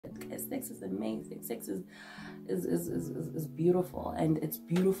guys. Sex is amazing. Sex is beautiful, and it's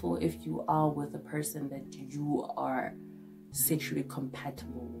beautiful if you are with a person that you are sexually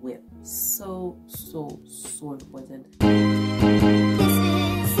compatible with. So important.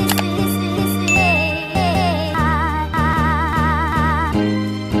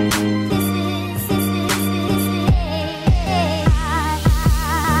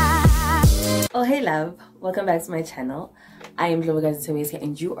 Oh hey love, welcome back to my channel. I am tlof,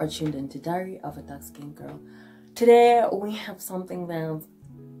 and you are tuned into Diary of a Dark Skinned Girl. Today we have something that's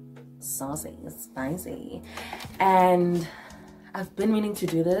saucy, spicy, and I've been meaning to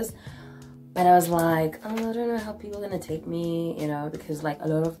do this, but I was like, oh, I don't know how people are gonna take me, you know, because like a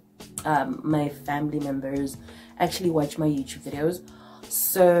lot of my family members actually watch my YouTube videos.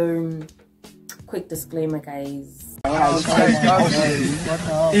 So quick disclaimer, guys.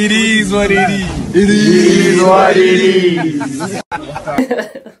 It is what it is. It is what it is.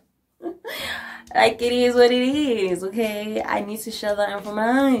 Like, it is what it is, okay? I need to share that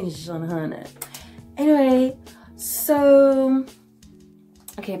information, honey. Anyway, so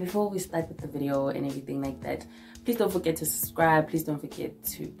okay, before we start with the video and everything like that, please don't forget to subscribe. Please don't forget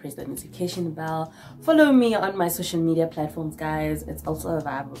to press the notification bell. Follow me on my social media platforms, guys. It's also a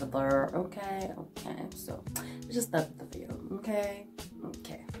vibe over there. Okay. So let's just start with the video. Okay.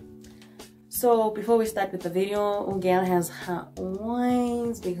 So before we start with the video, Kaale has her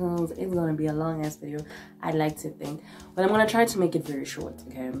wines because it's gonna be a long ass video, I'd like to think, but I'm gonna try to make it very short.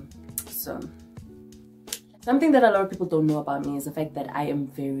 Okay. So something that a lot of people don't know about me is the fact that I'm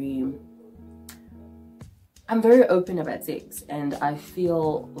very open about sex, and I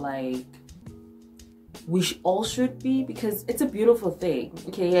feel like we all should be, because it's a beautiful thing.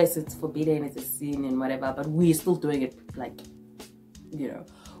 Okay, yes, it's forbidden, it's a sin and whatever, but we're still doing it, like, you know,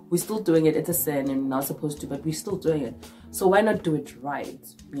 we're still doing it. It's a sin and not supposed to, but we're still doing it. So why not do it right,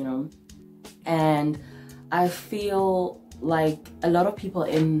 you know? And I feel like a lot of people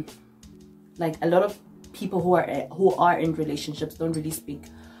who are in relationships don't really speak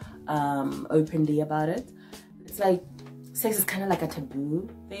openly about it. It's like sex is kind of like a taboo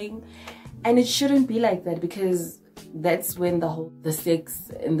thing, and it shouldn't be like that, because that's when the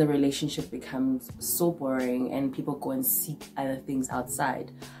sex in the relationship becomes so boring and people go and seek other things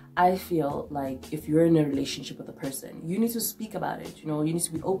outside. I feel like if you're in a relationship with a person, you need to speak about it, you know, you need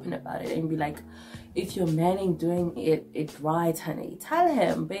to be open about it and be like, if your man ain't doing it right, honey, tell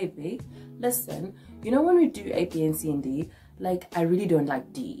him, baby, listen, you know, when we do A, B, and C and D, like, I really don't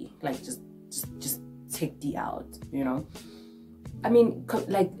like D, like, just take D out, you know. I mean,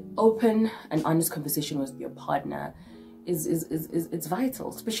 like, open and honest conversation with your partner is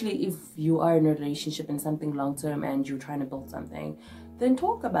vital, especially if you are in a relationship in something long term and you're trying to build something. Then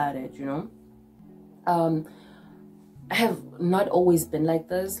talk about it, you know. I have not always been like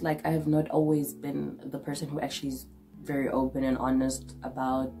this. Like, I have not always been the person who actually is very open and honest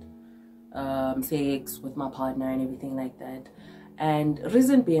about sex with my partner and everything like that. And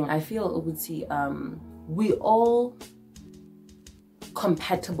reason being, I feel, we all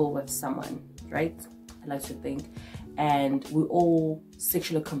compatible with someone, right? I like to think, and we're all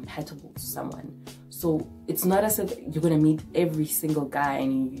sexually compatible to someone. So it's not as if you're gonna meet every single guy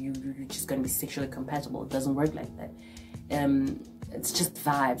and you're just gonna be sexually compatible. It doesn't work like that. It's just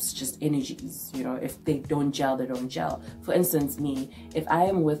vibes, just energies, you know. If they don't gel, they don't gel. For instance, me, if I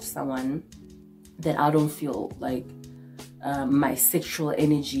am with someone that I don't feel like my sexual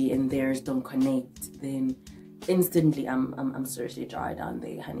energy and theirs don't connect, then instantly I'm seriously dry down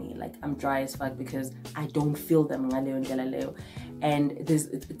there, honey. Like, I'm dry as fuck because I don't feel them. And there's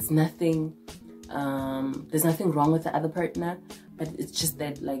nothing wrong with the other partner, but it's just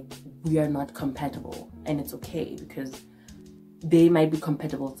that, like, we are not compatible, and it's okay, because they might be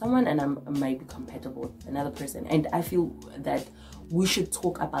compatible with someone and I might be compatible with another person. And I feel that we should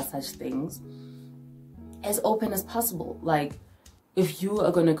talk about such things as open as possible. Like, if you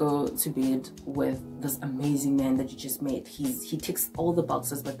are gonna go to bed with this amazing man that you just met, he ticks all the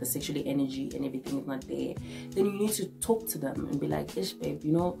boxes, but the sexual energy and everything is not there, then you need to talk to them and be like, ish, babe,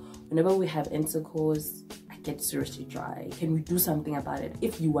 you know, whenever we have intercourse, I get seriously dry. Can we do something about it?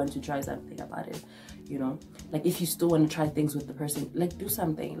 If you want to try something about it, you know, like, if you still want to try things with the person, like, do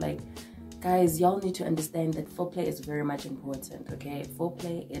something. Like, guys, y'all need to understand that foreplay is very much important, okay?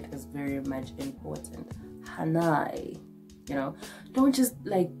 Foreplay, it is very much important. Hanai. You know, don't just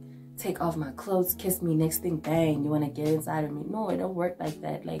like take off my clothes, kiss me, next thing, bang, you want to get inside of me. No, it don't work like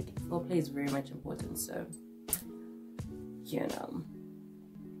that. Like, foreplay is very much important. So, you know.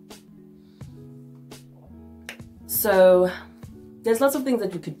 So, there's lots of things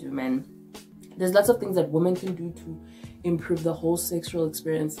that you could do, man. There's lots of things that women can do to improve the whole sexual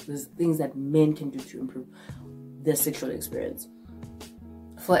experience. There's things that men can do to improve their sexual experience.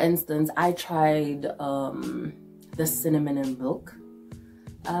 For instance, I tried the cinnamon and milk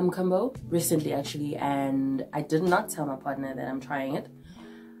combo recently actually, and I did not tell my partner that I'm trying it,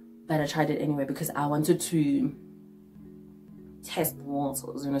 but I tried it anyway because I wanted to test the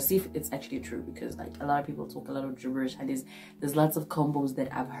waters, you know, see if it's actually true, because like a lot of people talk a lot of gibberish, and there's lots of combos that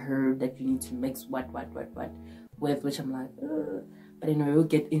I've heard that you need to mix what with, which I'm like, ugh. But anyway, we'll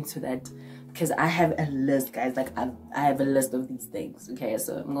get into that because I have a list, guys. Like I have a list of these things, okay?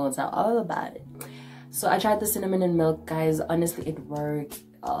 So I'm gonna tell all about it. So I tried the cinnamon and milk, guys. Honestly, it worked.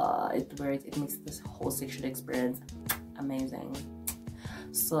 It makes this whole sexual experience amazing.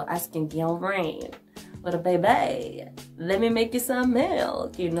 So asking girlfriend, little baby, let me make you some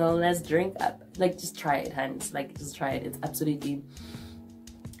milk, you know, let's drink up. Like, just try it, hands. Like, just try it. It's absolutely,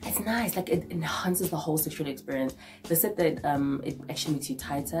 it's nice. Like, it enhances the whole sexual experience. They said that it actually makes you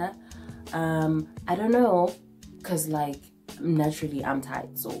tighter. I don't know, because like naturally I'm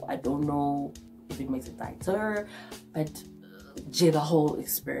tight, so I don't know if it makes it tighter, but the whole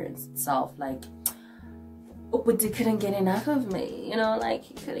experience itself, like, but he couldn't get enough of me, you know, like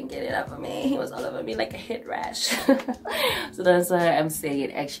he couldn't get enough of me. He was all over me like a head rash. So that's why I'm saying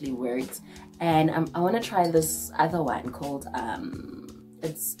it actually worked. And I want to try this other one called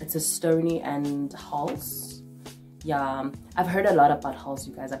it's a Stony and Halls. Yeah, I've heard a lot about Halls,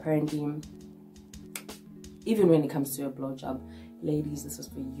 you guys. Apparently, even when it comes to a blowjob, ladies, this is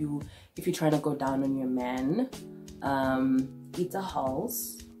for you. If you're trying to go down on your man, eat a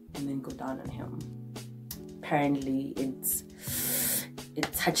Halls and then go down on him. Apparently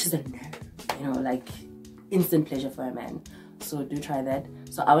it touches a nerve, you know, like instant pleasure for a man. So do try that.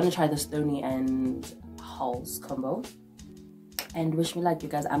 So I want to try the Stony and Halls combo, and wish me luck, you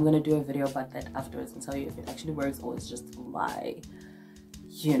guys. I'm gonna do a video about that afterwards and tell you if it actually works or it's just a lie,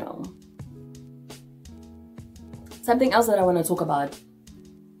 you know. Something else that I want to talk about,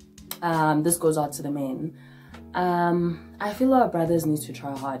 this goes out to the men. I feel our brothers need to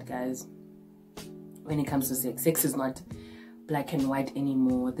try hard, guys. When it comes to sex, sex is not black and white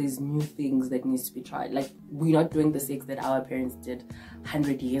anymore. There's new things that needs to be tried. Like, we're not doing the sex that our parents did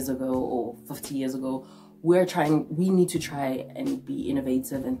 100 years ago or 50 years ago. We need to try and be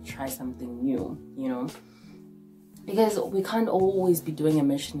innovative and try something new, you know, because we can't always be doing a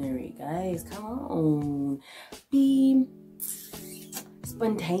missionary, guys. Come on, be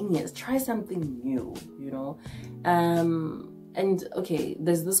spontaneous, try something new, you know. And okay,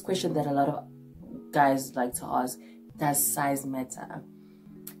 there's this question that a lot of guys like to ask: does size matter?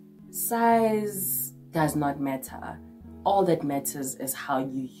 Size does not matter. All that matters is how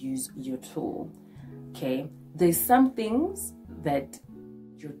you use your tool. Okay, there's some things that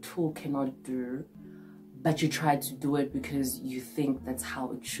your tool cannot do, but you try to do it because you think that's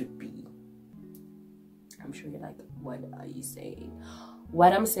how it should be. I'm sure you're like, what are you saying?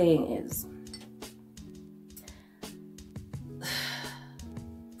 What I'm saying is,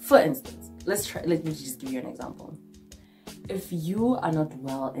 for instance, let me just give you an example. If you are not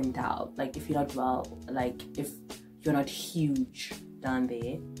well endowed, like if you're not well, like if you're not huge down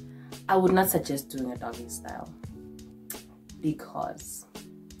there, I would not suggest doing a doggy style, because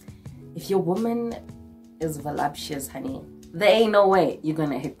if your woman is voluptuous, honey, there ain't no way you're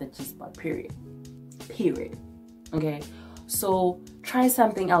gonna hit the G-spot, period. Okay, so try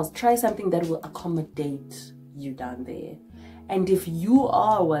something else. Try something that will accommodate you down there. And if you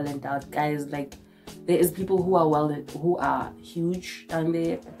are well endowed, guys, like there is people who are huge down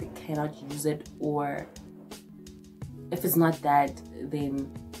there but they cannot use it, or if it's not that,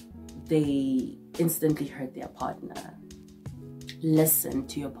 then they instantly hurt their partner. Listen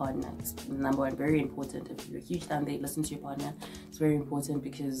to your partner. It's number one, very important. If you're huge down there, listen to your partner. It's very important,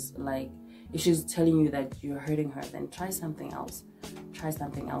 because like if she's telling you that you're hurting her, then try something else. Try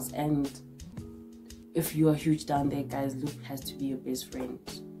something else. And if you are huge down there, guys, lube has to be your best friend.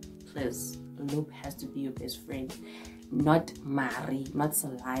 Please, lube has to be your best friend. Not Mari, not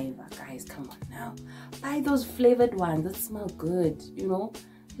saliva, guys. Come on now, buy those flavored ones that smell good, you know.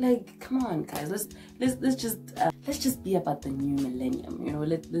 Like, come on, guys. Let's just be about the new millennium, you know.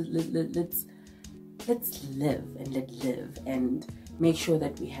 Let's live and let live, and make sure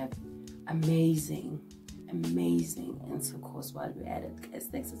that we have amazing intercourse while we're at it, guys.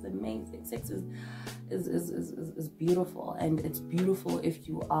 Sex is amazing. Sex is beautiful, and it's beautiful if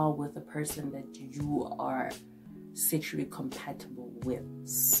you are with a person that you are sexually compatible with.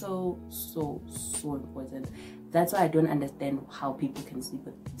 So important. That's why I don't understand how people can sleep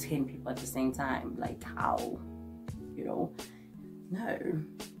with 10 people at the same time. Like, how, you know? No.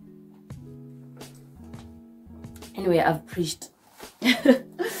 Anyway, I've preached.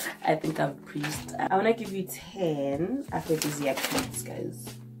 I think I've preached. I want to give you 10 aphrodisiac foods,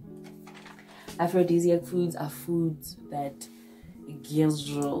 guys. Aphrodisiac foods are foods that gives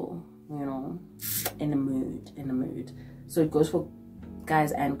you, you know, in the mood. So it goes for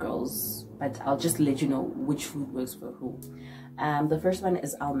guys and girls, but I'll just let you know which food works for who. The first one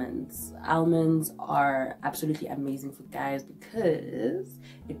is almonds. Almonds are absolutely amazing for guys because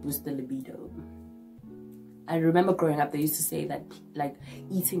it boosts the libido. I remember growing up, they used to say that, like,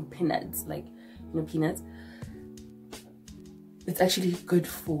 eating peanuts, like, you know, peanuts, it's actually good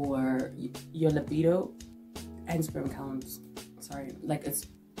for your libido and sperm counts. Sorry, like, it's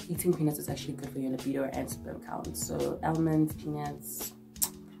eating peanuts is actually good for your libido and sperm counts. So almonds, peanuts,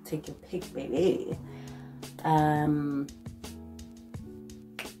 take your pick, baby.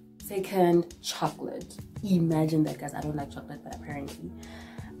 Second, chocolate. Imagine that, guys. I don't like chocolate, but apparently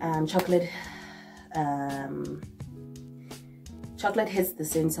chocolate hits the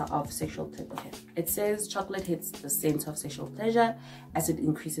center of sexual pleasure. Okay. It says chocolate hits the center of sexual pleasure as it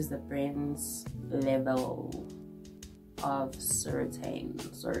increases the brain's level of serotonin.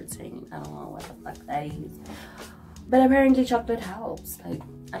 I don't know what the fuck that is, but apparently chocolate helps. Like,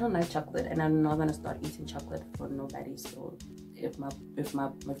 I don't like chocolate, and I'm not gonna start eating chocolate for nobody. So if my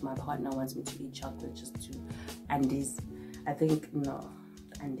partner wants me to eat chocolate just to Andes, I think no,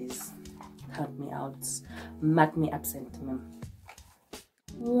 Andes, count me out, mark me absent.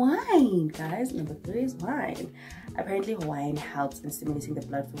 Wine, guys. Number 3 is wine. Apparently wine helps in stimulating the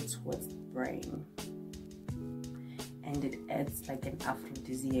blood flow towards the brain, and it adds like an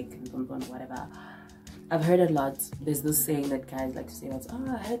aphrodisiac and whatever. I've heard a lot. There's this saying that guys like to say, oh,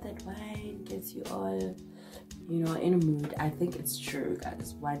 I heard that wine gets you all, you know, in a mood. I think it's true,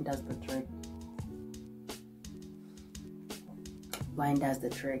 guys. Wine does the trick. Wine does the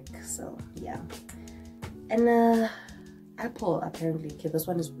trick. So yeah. And apple, apparently, okay, this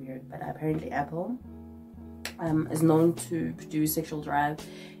one is weird, but apparently apple is known to produce sexual drive.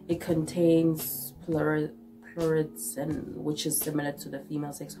 It contains plorizin, which is similar to the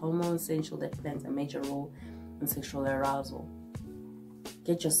female sex hormone, essential that plays a major role in sexual arousal.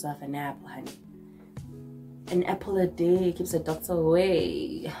 Get yourself an apple, honey. An apple a day keeps the doctor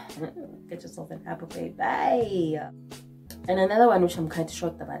away. Get yourself an apple, baby. Bye. And another one which I'm kind of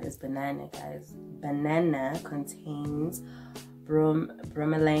shocked about is banana, guys. Banana contains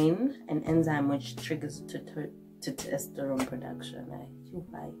bromelain, an enzyme which triggers testosterone production.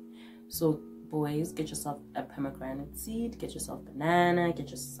 So boys, get yourself a pomegranate seed, get yourself banana,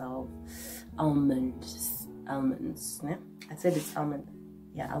 get yourself almonds. Yeah? I said it's almond.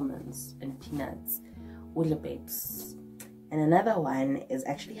 Yeah, almonds and peanuts. All the babes. And another one is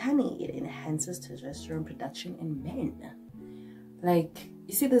actually honey. It enhances testosterone production in men. Like,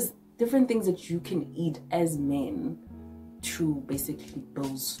 you see, there's different things that you can eat as men to basically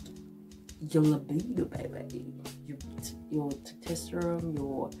boost your libido, baby. Your testosterone,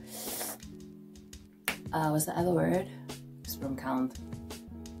 your what's the other word? Sperm count.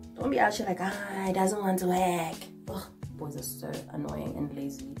 Don't be out here like, it doesn't want to work. Ugh, boys are so annoying and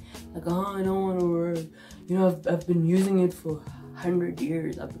lazy. Like, I don't want to work. You know, I've been using it for 100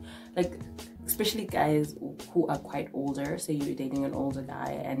 years. Like, especially guys who are quite older. Say you're dating an older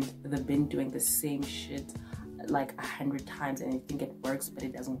guy and they've been doing the same shit like 100 times and they think it works, but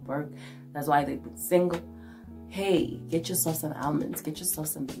it doesn't work. That's why they've been single. Hey, get yourself some almonds, get yourself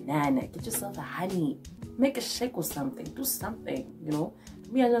some banana, get yourself a honey, make a shake or something, do something, you know.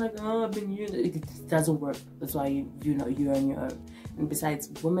 Me, I'm like, I've been using it. It doesn't work. That's why you know you're on your own. And besides,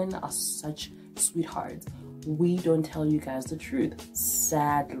 women are such sweethearts. We don't tell you guys the truth.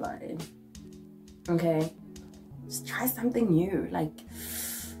 Sadly. Okay, just try something new, like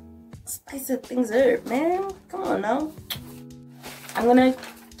spice things up, man. Come on now. I'm gonna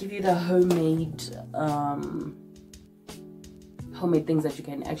give you the homemade things that you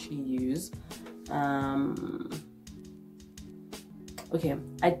can actually use. Okay,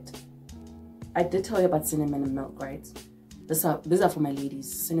 I did tell you about cinnamon and milk, right? These are for my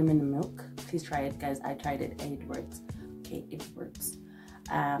ladies. Cinnamon and milk, please try it, guys. I tried it and it works. Okay, it works.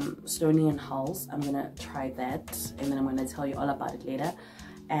 Stony and hulls, I'm gonna try that and then I'm gonna tell you all about it later.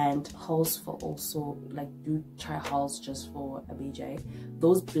 And hulls for also, like, do try hulls just for a BJ.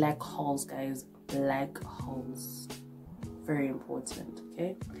 Those black hulls, guys, black hulls, very important.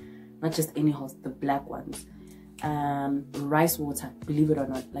 Okay, not just any hulls, the black ones. Rice water, believe it or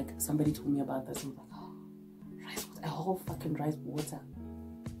not, like somebody told me about this. I'm like, oh, rice water, a whole fucking rice water.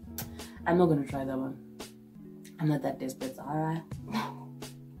 I'm not gonna try that one. I'm not that desperate. Alright.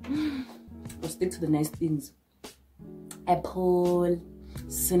 We'll stick to the nice things. Apple,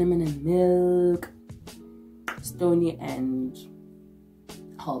 cinnamon and milk. stony and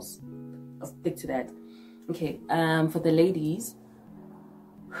hulls. I'll stick to that. Okay, for the ladies,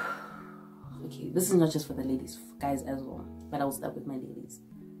 okay, this is not just for the ladies, for guys as well, but I'll start with my ladies.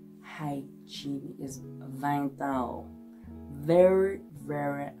 Hygiene is vital, very,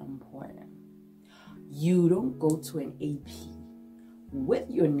 very important. You don't go to an AP with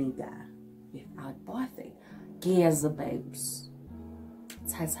your nigga without bathing. Gears, babes.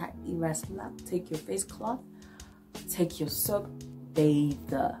 Take your face cloth, take your soap, bathe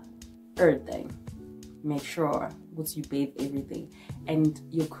the everything. Make sure once you bathe everything, and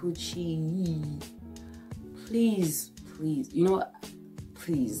your coochie. Please, you know what?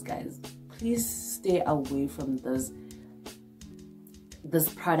 Please, guys, please stay away from those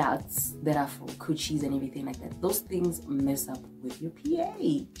products that are for coochies and everything like that. Those things mess up with your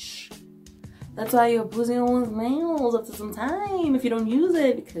pH. That's why you're losing all those nails after some time if you don't use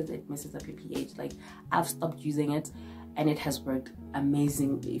it, because it messes up your pH. Like, I've stopped using it and it has worked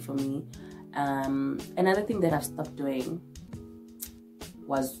amazingly for me. Another thing that I've stopped doing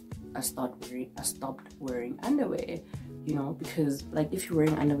was I stopped wearing underwear, you know, because like if you're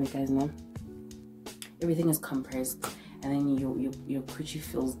wearing underwear, guys, know everything is compressed, and then your coochie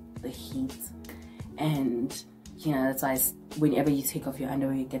feels the heat, and you know that's why whenever you take off your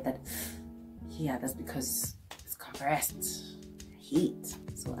underwear you get that. Yeah, that's because it's compressed heat.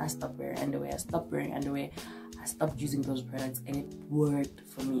 So I stopped wearing underwear. I stopped using those products, and it worked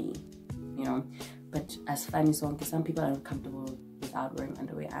for me, you know. But as funny song, because some people are uncomfortable without wearing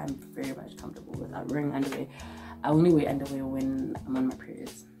underwear, I'm very much comfortable without wearing underwear. I only wear underwear when I'm on my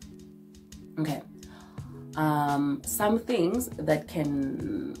periods. Okay. Some things that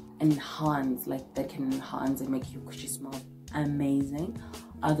can enhance and make your coochie smell amazing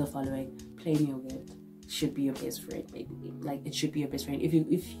are the following. Plain yogurt should be your best friend, baby. Like, it should be your best friend. If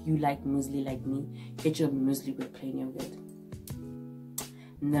you like muesli like me, get your muesli with plain yogurt.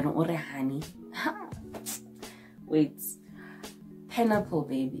 Or honey. Wait. Pineapple,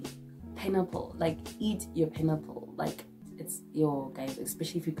 baby. Pineapple. Like, eat your pineapple. Like, it's your guys,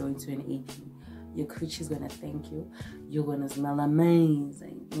 especially if you're going to an AP. Your coochie's gonna thank you. You're gonna smell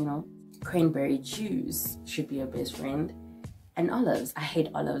amazing, you know. Cranberry juice should be your best friend. And olives. I hate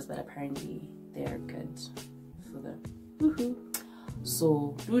olives, but apparently they're good for the woohoo.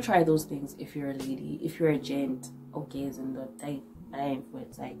 So do try those things if you're a lady. If you're a gent, okay, in the type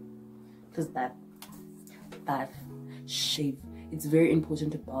like, because that shave. It's very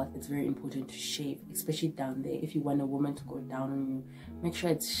important to bath. It's very important to shave, especially down there. If you want a woman to go down on you, make sure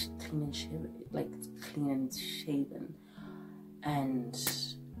it's clean and shaven, like it's clean and shaven. And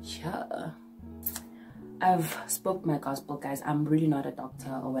yeah, I've spoke my gospel, guys. I'm really not a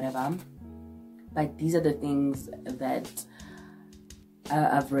doctor or whatever, but these are the things that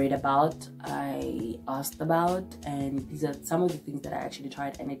I've read about, I asked about, and these are some of the things that I actually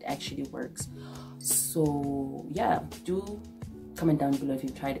tried, and it actually works. So yeah, do comment down below if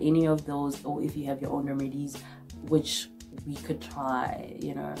you've tried any of those, or if you have your own remedies which we could try.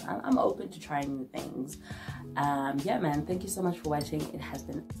 You know, I'm open to trying new things. Yeah, man, thank you so much for watching. It has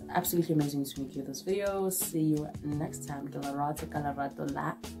been absolutely amazing to make you this video. See you next time.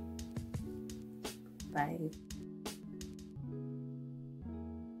 Bye.